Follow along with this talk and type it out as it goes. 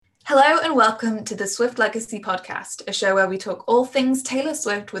Hello and welcome to the Swift Legacy podcast, a show where we talk all things Taylor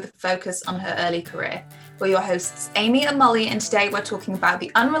Swift with a focus on her early career. We're your hosts, Amy and Molly, and today we're talking about the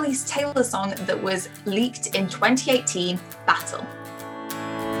unreleased Taylor song that was leaked in 2018, Battle.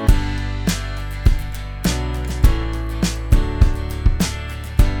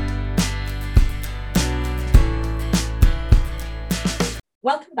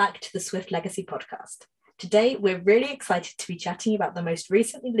 Welcome back to the Swift Legacy podcast. Today, we're really excited to be chatting about the most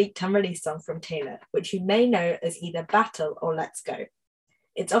recently leaked unreleased song from Taylor, which you may know as either Battle or Let's Go.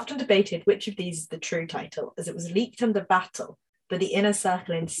 It's often debated which of these is the true title, as it was leaked under Battle, but the inner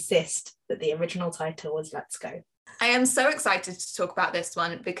circle insist that the original title was Let's Go. I am so excited to talk about this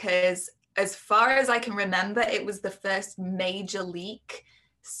one because as far as I can remember, it was the first major leak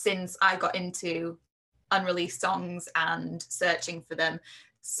since I got into unreleased songs and searching for them.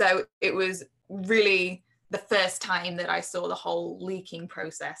 So it was really the first time that I saw the whole leaking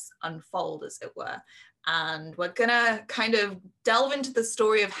process unfold, as it were. And we're gonna kind of delve into the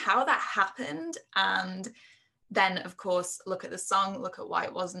story of how that happened, and then of course look at the song, look at why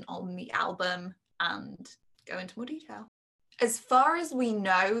it wasn't on the album, and go into more detail. As far as we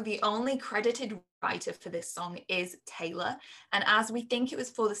know, the only credited writer for this song is Taylor, and as we think it was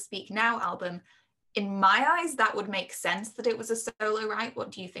for the Speak Now album, in my eyes that would make sense that it was a solo write.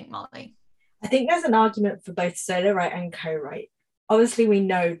 What do you think, Molly? I think there's an argument for both solo write and co-write. Obviously, we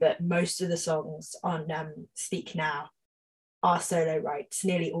know that most of the songs on Speak Now are solo writes,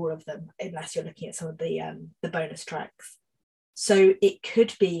 nearly all of them, unless you're looking at some of the bonus tracks. So it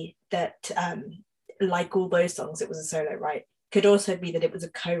could be that, like all those songs, it was a solo write. Could also be that it was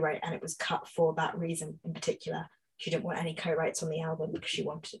a co-write and it was cut for that reason in particular. She didn't want any co-writes on the album because she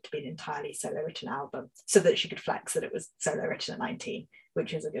wanted it to be an entirely solo written album so that she could flex that it was solo written at 19,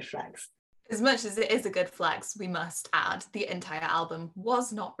 which is a good flex. As much as it is a good flex, we must add the entire album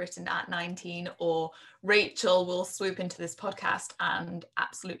was not written at 19, or Rachel will swoop into this podcast and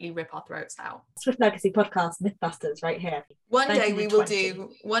absolutely rip our throats out. Swift Legacy podcast, Mythbusters, right here. One day we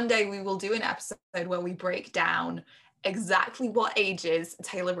will do an episode where we break down exactly what ages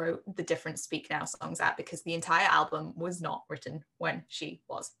Taylor wrote the different Speak Now songs at, because the entire album was not written when she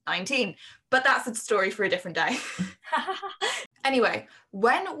was 19. But that's a story for a different day. Anyway,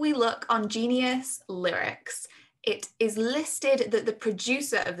 when we look on Genius Lyrics, it is listed that the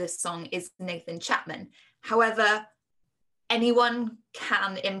producer of this song is Nathan Chapman. However, anyone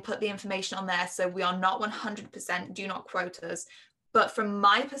can input the information on there, so we are not 100%, do not quote us. But from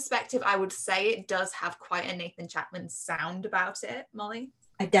my perspective, I would say it does have quite a Nathan Chapman sound about it, Molly.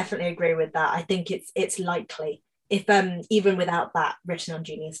 I definitely agree with that. I think it's likely. If even without that written on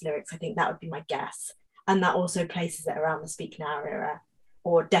Genius Lyrics, I think that would be my guess. And that also places it around the Speak Now era,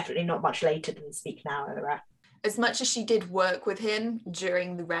 or definitely not much later than the Speak Now era. As much as she did work with him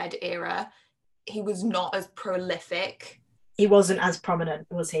during the Red era, he was not as prolific. He wasn't as prominent,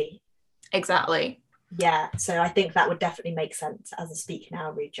 was he? Exactly. Yeah, so I think that would definitely make sense as a Speak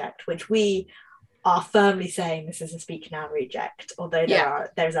Now reject, which we are firmly saying this is a Speak Now reject, although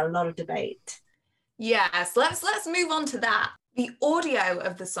there's a lot of debate. Yes, let's move on to that. The audio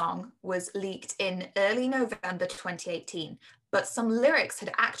of the song was leaked in early November 2018, but some lyrics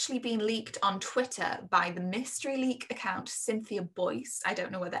had actually been leaked on Twitter by the mystery leak account Cynthia Boyce. I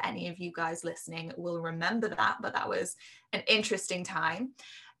don't know whether any of you guys listening will remember that, but that was an interesting time.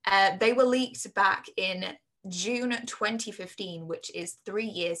 They were leaked back in June 2015, which is 3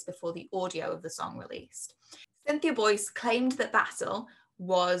 years before the audio of the song released. Cynthia Boyce claimed that Battle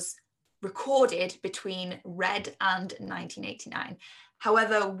was recorded between Red and 1989.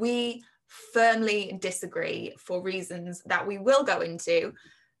 However, we firmly disagree for reasons that we will go into.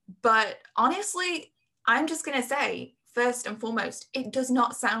 But honestly, I'm just going to say, first and foremost, it does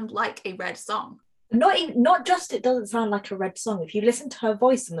not sound like a Red song. Not just it doesn't sound like a Red song. If you listen to her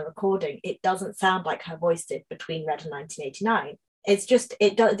voice in the recording, it doesn't sound like her voice did between Red and 1989. It's just,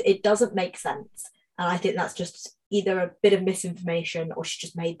 it doesn't make sense. And I think that's just either a bit of misinformation or she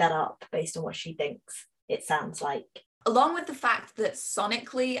just made that up based on what she thinks it sounds like. Along with the fact that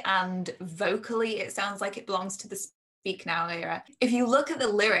sonically and vocally, it sounds like it belongs to the Speak Now era. If you look at the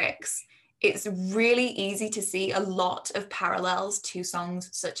lyrics, it's really easy to see a lot of parallels to songs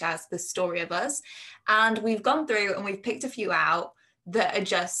such as The Story of Us. And we've gone through and we've picked a few out that are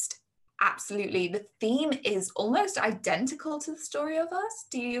just absolutely, the theme is almost identical to The Story of Us.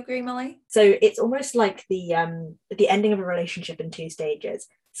 Do you agree, Molly? So it's almost like the ending of a relationship in two stages.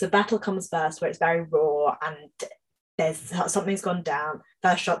 So Battle comes first, where it's very raw and something's gone down,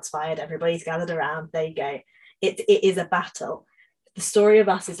 first shot's fired, everybody's gathered around, there you go. It is a battle. The Story of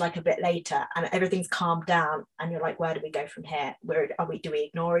Us is like a bit later and everything's calmed down and you're like, where do we go from here? Do we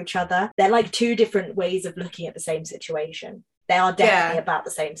ignore each other? They're like two different ways of looking at the same situation. They are definitely about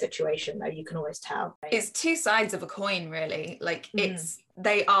the same situation, though, you can always tell. It's two sides of a coin, really. Like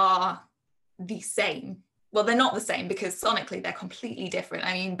they are the same. Well, they're not the same because sonically they're completely different.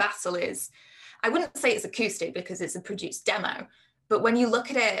 I mean, Battle is, I wouldn't say it's acoustic because it's a produced demo, but when you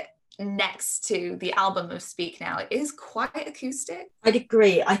look at it next to the album of Speak Now, it is quite acoustic. I'd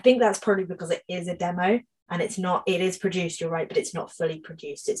agree. I think that's probably because it is a demo and it is produced, you're right, but it's not fully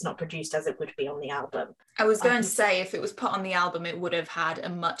produced. It's not produced as it would be on the album. I was going to say, if it was put on the album, it would have had a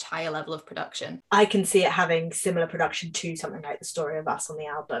much higher level of production. I can see it having similar production to something like The Story of Us on the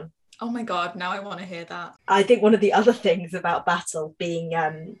album. Oh my God, now I want to hear that. I think one of the other things about Battle being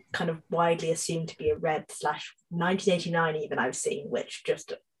kind of widely assumed to be a Red / 1989 even I've seen, which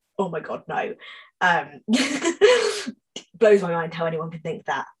just, oh my God, no. Blows my mind how anyone can think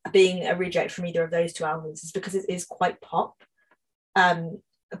that. Being a reject from either of those two albums is because it is quite pop.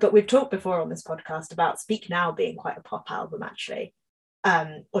 But we've talked before on this podcast about Speak Now being quite a pop album, actually,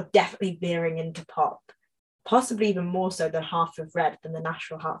 or definitely veering into pop, possibly even more so than Half of Red, than the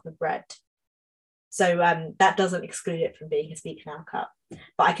Nashville Half of Red. So that doesn't exclude it from being a Speak Now cut.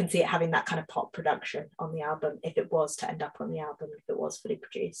 But I can see it having that kind of pop production on the album if it was to end up on the album, if it was fully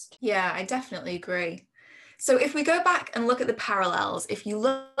produced. Yeah, I definitely agree. So if we go back and look at the parallels, if you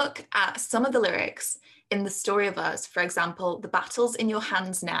look at some of the lyrics in The Story of Us, for example, the battle's in your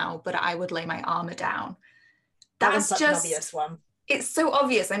hands now, but I would lay my armor down. That's such an obvious one. It's so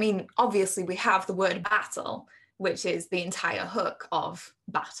obvious. I mean, obviously we have the word battle, which is the entire hook of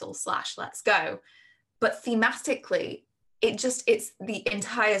Battle / Let's Go. But thematically, it's the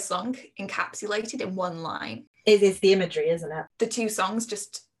entire song encapsulated in one line. It is the imagery, isn't it? The two songs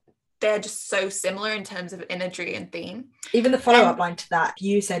they're just so similar in terms of imagery and theme. Even the follow-up line to that,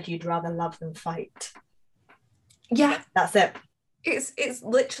 you said you'd rather love than fight. Yeah. That's it. It's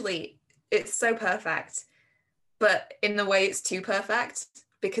literally, it's so perfect. But in the way it's too perfect,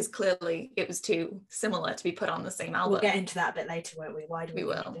 because clearly it was too similar to be put on the same album. We'll get into that a bit later, won't we? Why do we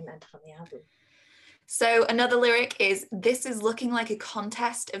think will. It be meant on the album? So another lyric is, this is looking like a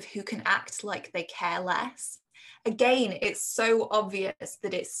contest of who can act like they care less. Again, it's so obvious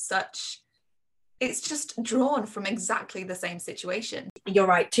that it's just drawn from exactly the same situation. You're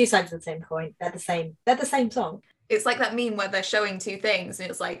right, two sides of the same coin. They're the same song. It's like that meme where they're showing two things and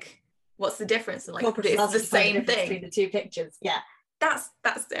it's like, what's the difference? And like, it's the same thing between the two pictures. Yeah, that's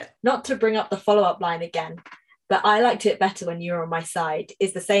it. Not to bring up the follow-up line again, but I liked it better when you were on my side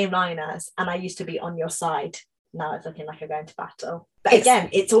is the same line as, and I used to be on your side. Now it's looking like you're going to battle. But again,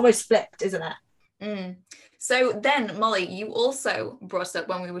 it's almost flipped, isn't it? So then, Molly, you also brought up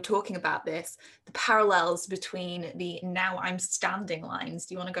when we were talking about this, the parallels between the now I'm standing lines.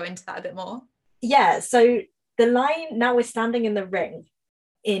 Do you want to go into that a bit more? Yeah, so the line, now we're standing in the ring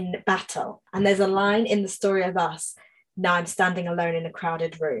in Battle, and there's a line in The Story of Us, now I'm standing alone in a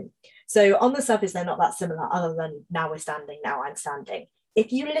crowded room. So on the surface, they're not that similar other than now we're standing, now I'm standing.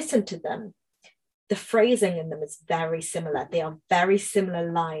 If you listen to them, the phrasing in them is very similar. They are very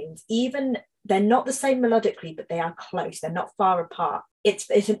similar lines. Even they're not the same melodically, but they are close. They're not far apart. It's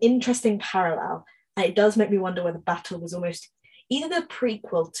an interesting parallel. And it does make me wonder whether Battle was almost either the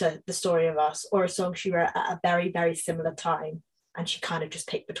prequel to The Story of Us or a song she wrote at a very, very similar time. And she kind of just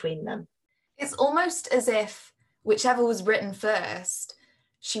picked between them. It's almost as if whichever was written first,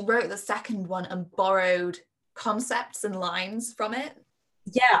 she wrote the second one and borrowed concepts and lines from it.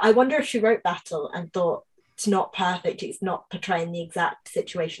 Yeah, I wonder if she wrote Battle and thought, it's not perfect, it's not portraying the exact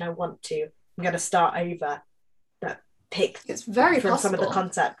situation I want to. I'm going to start over, but pick it's very from possible. Some of the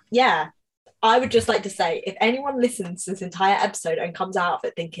concept. Yeah, I would just like to say, if anyone listens to this entire episode and comes out of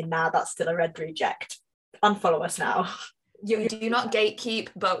it thinking, nah, that's still a Red reject, unfollow us now. You do not gatekeep,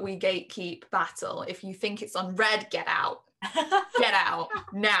 but we gatekeep Battle. If you think it's on Red, get out. Get out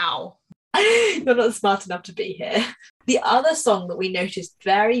now. You're not smart enough to be here. The other song that we noticed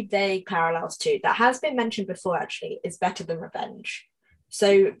very vague parallels to, that has been mentioned before actually, is Better Than Revenge.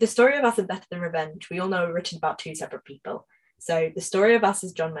 So The Story of Us and Better Than Revenge, we all know are written about two separate people. So The Story of Us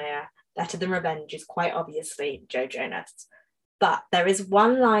is John Mayer, Better Than Revenge is quite obviously Joe Jonas. But there is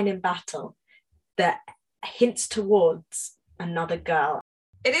one line in Battle that hints towards another girl.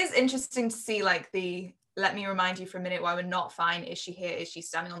 It is interesting to see like the, let me remind you for a minute why we're not fine, is she here, is she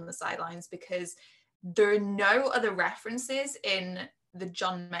standing on the sidelines, because there are no other references in the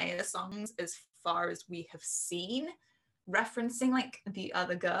John Mayer songs as far as we have seen referencing like the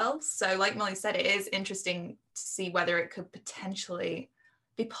other girls. So like Molly said, it is interesting to see whether it could potentially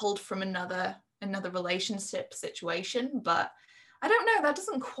be pulled from another relationship situation, but I don't know, that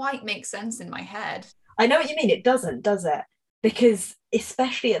doesn't quite make sense in my head. I know what you mean. It doesn't, does it? Because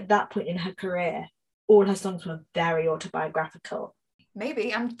especially at that point in her career, all her songs were very autobiographical.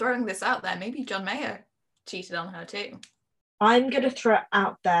 Maybe, I'm throwing this out there, maybe John Mayer cheated on her too. I'm going to throw it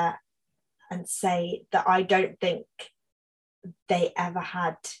out there and say that I don't think they ever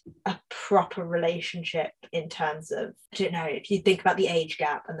had a proper relationship in terms of, I don't know, if you think about the age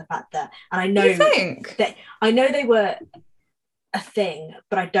gap and the fact that, and I know I know they were a thing,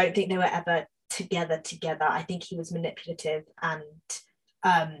 but I don't think they were ever together. I think he was manipulative and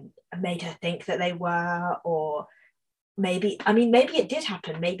made her think that they were, or maybe it did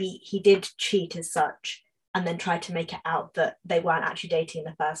happen. Maybe he did cheat as such and then tried to make it out that they weren't actually dating in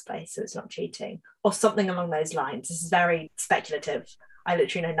the first place, so it's not cheating, or something along those lines. This is very speculative. I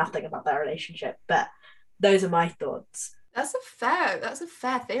literally know nothing about their relationship, but those are my thoughts. That's a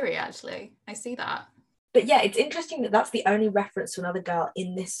fair theory, actually. I see that. But yeah, it's interesting that that's the only reference to another girl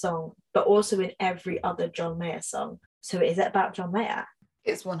in this song, but also in every other John Mayer song. So is it about John Mayer?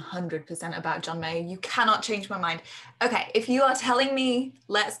 It's 100% about John Mayer. You cannot change my mind. Okay, if you are telling me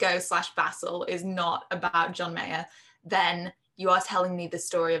Let's Go / Battle is not about John Mayer, then you are telling me The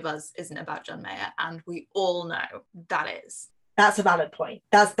Story of Us isn't about John Mayer, and we all know that is. That's a valid point.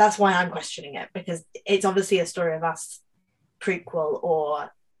 That's why I'm questioning it, because it's obviously a Story of Us prequel or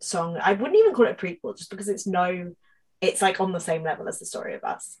song. I wouldn't even call it a prequel, just because it's like on the same level as The Story of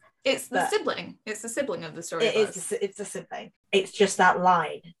Us. It's the sibling. It's the sibling of The Story of Us. It's a sibling. It's just that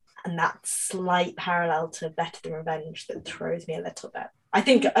line and that slight parallel to Better Than Revenge that throws me a little bit. I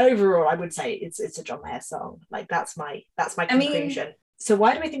think overall, I would say it's a John Mayer song. Like that's my conclusion. So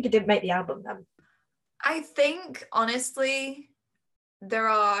why do we think it didn't make the album then? I think honestly, there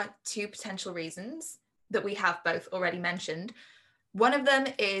are two potential reasons that we have both already mentioned. One of them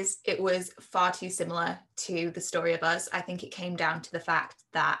is it was far too similar to The Story of Us. I think it came down to the fact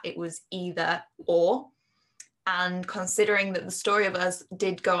that it was either or. And considering that The Story of Us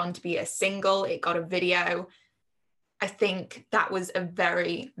did go on to be a single, it got a video, I think that was a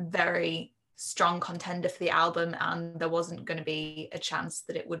very, very strong contender for the album, and there wasn't going to be a chance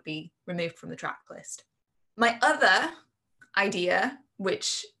that it would be removed from the track list. My other idea,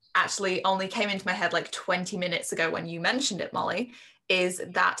 which actually only came into my head like 20 minutes ago when you mentioned it, Molly, is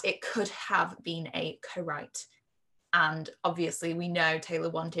that it could have been a co-write. And obviously we know Taylor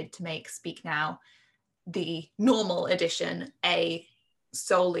wanted to make Speak Now, the normal edition, a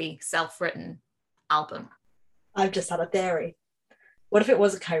solely self-written album. I've just had a theory. What if it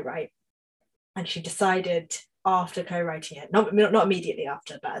was a co-write and she decided after co-writing it, not immediately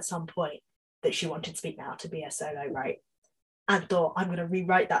after, but at some point, that she wanted Speak Now to be a solo write, and thought, I'm going to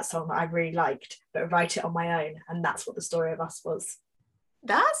rewrite that song that I really liked, but write it on my own. And that's what The Story of Us was.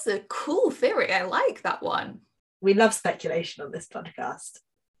 That's a cool theory. I like that one. We love speculation on this podcast.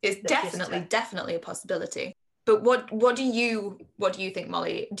 It's definitely a possibility. But what do you think,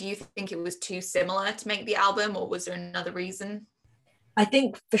 Molly? Do you think it was too similar to make the album, or was there another reason? I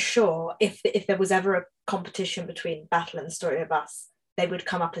think for sure, if there was ever a competition between Battle and The Story of Us, they would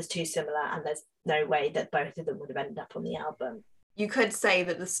come up as too similar, and there's no way that both of them would have ended up on the album. You could say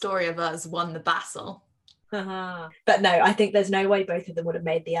that The Story of Us won the battle. But no, I think there's no way both of them would have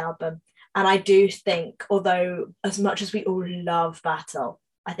made the album. And I do think, although as much as we all love Battle,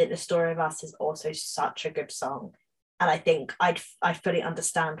 I think The Story of Us is also such a good song. And I think I fully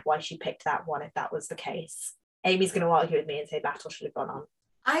understand why she picked that one if that was the case. Amy's going to argue with me and say Battle should have gone on.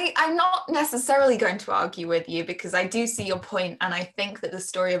 I'm not necessarily going to argue with you, because I do see your point, and I think that The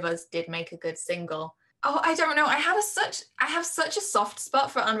Story of Us did make a good single. Oh, I don't know. I have such a soft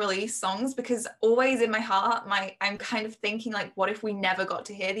spot for unreleased songs, because always in my heart, I'm kind of thinking like, what if we never got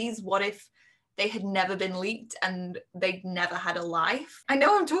to hear these? What if they had never been leaked and they'd never had a life? I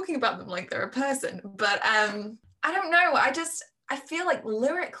know I'm talking about them like they're a person, but I don't know. I feel like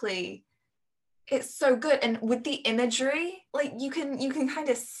lyrically, it's so good, and with the imagery, like you can kind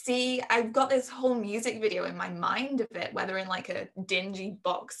of see. I've got this whole music video in my mind of it, whether in like a dingy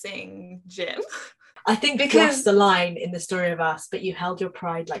boxing gym. I think because the line in The Story of Us, but you held your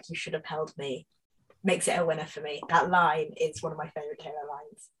pride like you should have held me, makes it a winner for me. That line is one of my favorite Taylor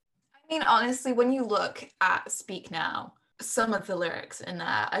lines. I mean, honestly, when you look at Speak Now, some of the lyrics in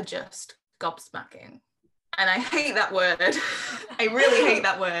there are just gobsmacking. And I hate that word. I really hate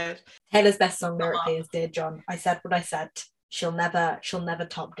that word. Taylor's best song lyrically is Dear John. I said what I said. She'll never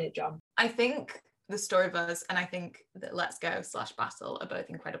top Dear John. I think The Story of Us and I think that Let's Go / Battle are both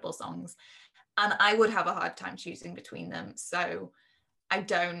incredible songs. And I would have a hard time choosing between them. So I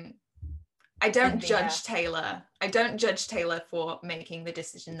don't judge Taylor. I don't judge Taylor for making the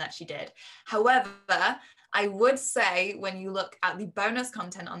decision that she did. However, I would say when you look at the bonus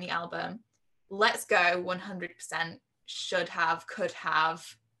content on the album, Let's Go 100% could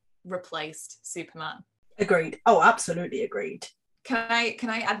have replaced Superman. Agreed. Oh, absolutely agreed. Can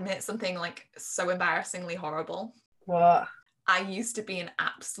I admit something like so embarrassingly horrible? What? I used to be an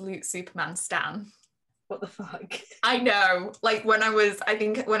absolute Superman stan. What the fuck? I know. Like when I was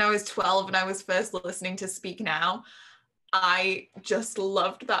 12 and I was first listening to Speak Now, I just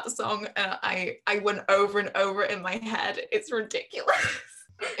loved that song and I went over and over it in my head. It's ridiculous.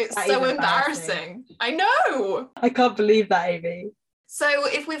 It's That so is embarrassing. I know. I can't believe that, Amy. So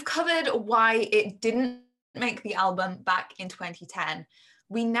if we've covered why it didn't make the album back in 2010,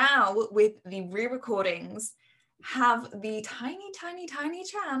 we now, with the re-recordings, have the tiny, tiny, tiny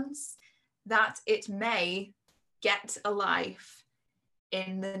chance that it may get a life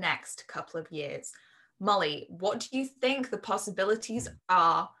in the next couple of years. Molly, what do you think the possibilities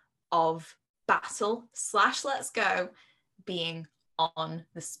are of Battle / Let's Go being on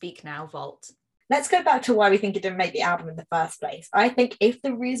the Speak Now vault? Let's go back to why we think it didn't make the album in the first place. I think if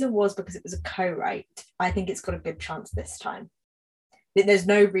the reason was because it was a co-write, I think it's got a good chance this time. There's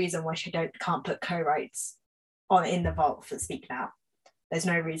no reason why she can't put co-writes on in the vault for Speak Now. There's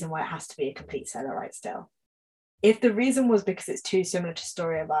no reason why it has to be a complete solo write still. If the reason was because it's too similar to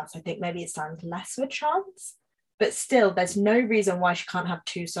Story of Us, I think maybe it stands less of a chance. But still, there's no reason why she can't have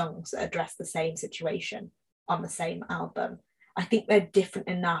two songs that address the same situation on the same album. I think they're different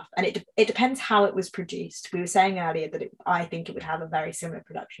enough, and it depends how it was produced. We were saying earlier that I think it would have a very similar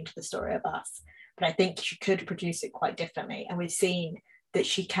production to The Story of Us, but I think she could produce it quite differently, and we've seen that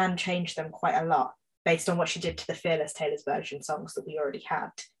she can change them quite a lot based on what she did to the Fearless Taylor's version songs that we already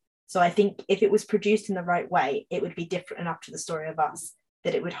had. So I think if it was produced in the right way, it would be different enough to The Story of Us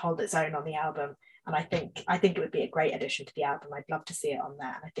that it would hold its own on the album. And I think it would be a great addition to the album. I'd love to see it on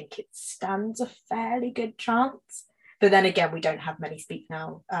there. And I think it stands a fairly good chance. But then again, we don't have many Speak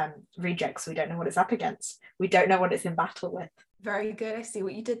Now rejects. We don't know what it's up against. We don't know what it's in battle with. Very good. I see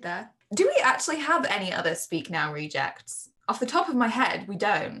what you did there. Do we actually have any other Speak Now rejects? Off the top of my head, we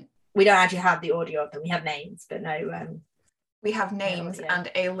don't. We don't actually have the audio of them. We have names, but no... we have names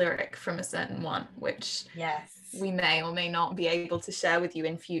and a lyric from a certain one, which we may or may not be able to share with you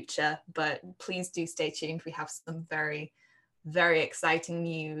in future, but please do stay tuned. We have some very, very exciting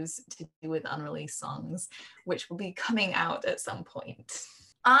news to do with unreleased songs, which will be coming out at some point.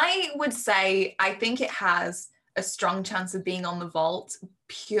 I would say I think it has a strong chance of being on the vault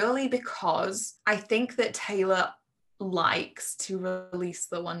purely because I think that Taylor likes to release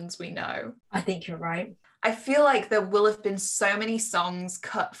the ones we know. I think you're right. I feel like there will have been so many songs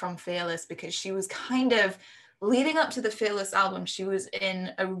cut from Fearless because she was kind of leading up to the Fearless album. She was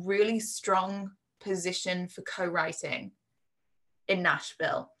in a really strong position for co-writing in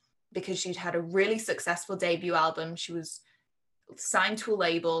Nashville because she'd had a really successful debut album. She was signed to a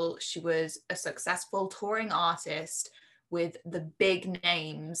label. She was a successful touring artist with the big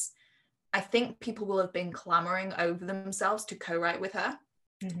names. I think people will have been clamoring over themselves to co-write with her.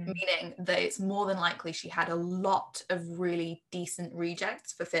 Mm-hmm. Meaning that it's more than likely she had a lot of really decent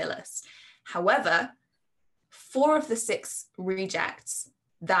rejects for Fearless. However, 4 of the 6 rejects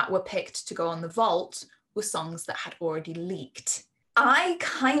that were picked to go on the vault were songs that had already leaked. I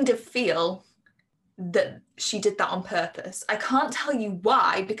kind of feel that she did that on purpose. I can't tell you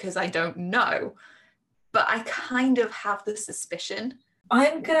why because I don't know, but I kind of have the suspicion.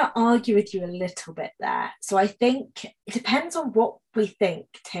 I'm going to argue with you a little bit there. So I think it depends on what we think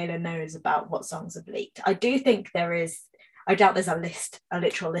Taylor knows about what songs have leaked. I do think I doubt there's a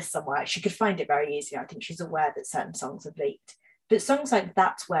literal list somewhere. She could find it very easily. I think she's aware that certain songs have leaked. But songs like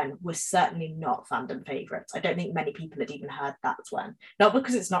That's When were certainly not fandom favourites. I don't think many people had even heard That's When. Not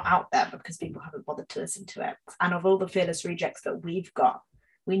because it's not out there, but because people haven't bothered to listen to it. And of all the Fearless rejects that we've got,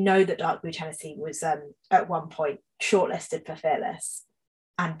 we know that Dark Blue Tennessee was at one point shortlisted for Fearless.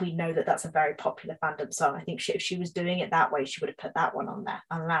 And we know that that's a very popular fandom song. I think if she was doing it that way, she would have put that one on there.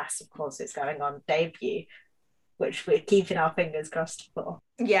 Unless, of course, it's going on debut, which we're keeping our fingers crossed for.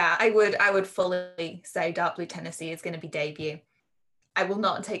 Yeah, I would fully say Dark Blue Tennessee is going to be debut. I will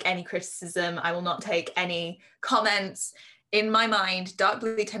not take any criticism. I will not take any comments. In my mind, Dark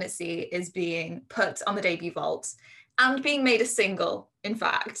Blue Tennessee is being put on the debut vault and being made a single, in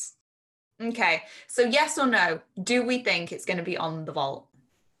fact. Okay, so yes or no, do we think it's going to be on the vault?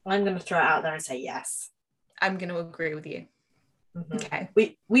 I'm going to throw it out there and say yes. I'm going to agree with you. Mm-hmm. Okay.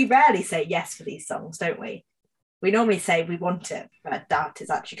 We rarely say yes for these songs, don't we? We normally say we want it, but I doubt it's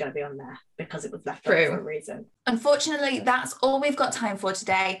actually going to be on there because it was left on for a reason. Unfortunately, that's all we've got time for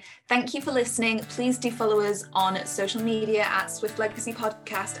today. Thank you for listening. Please do follow us on social media at Swift Legacy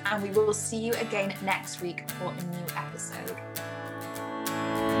Podcast, and we will see you again next week for a new episode.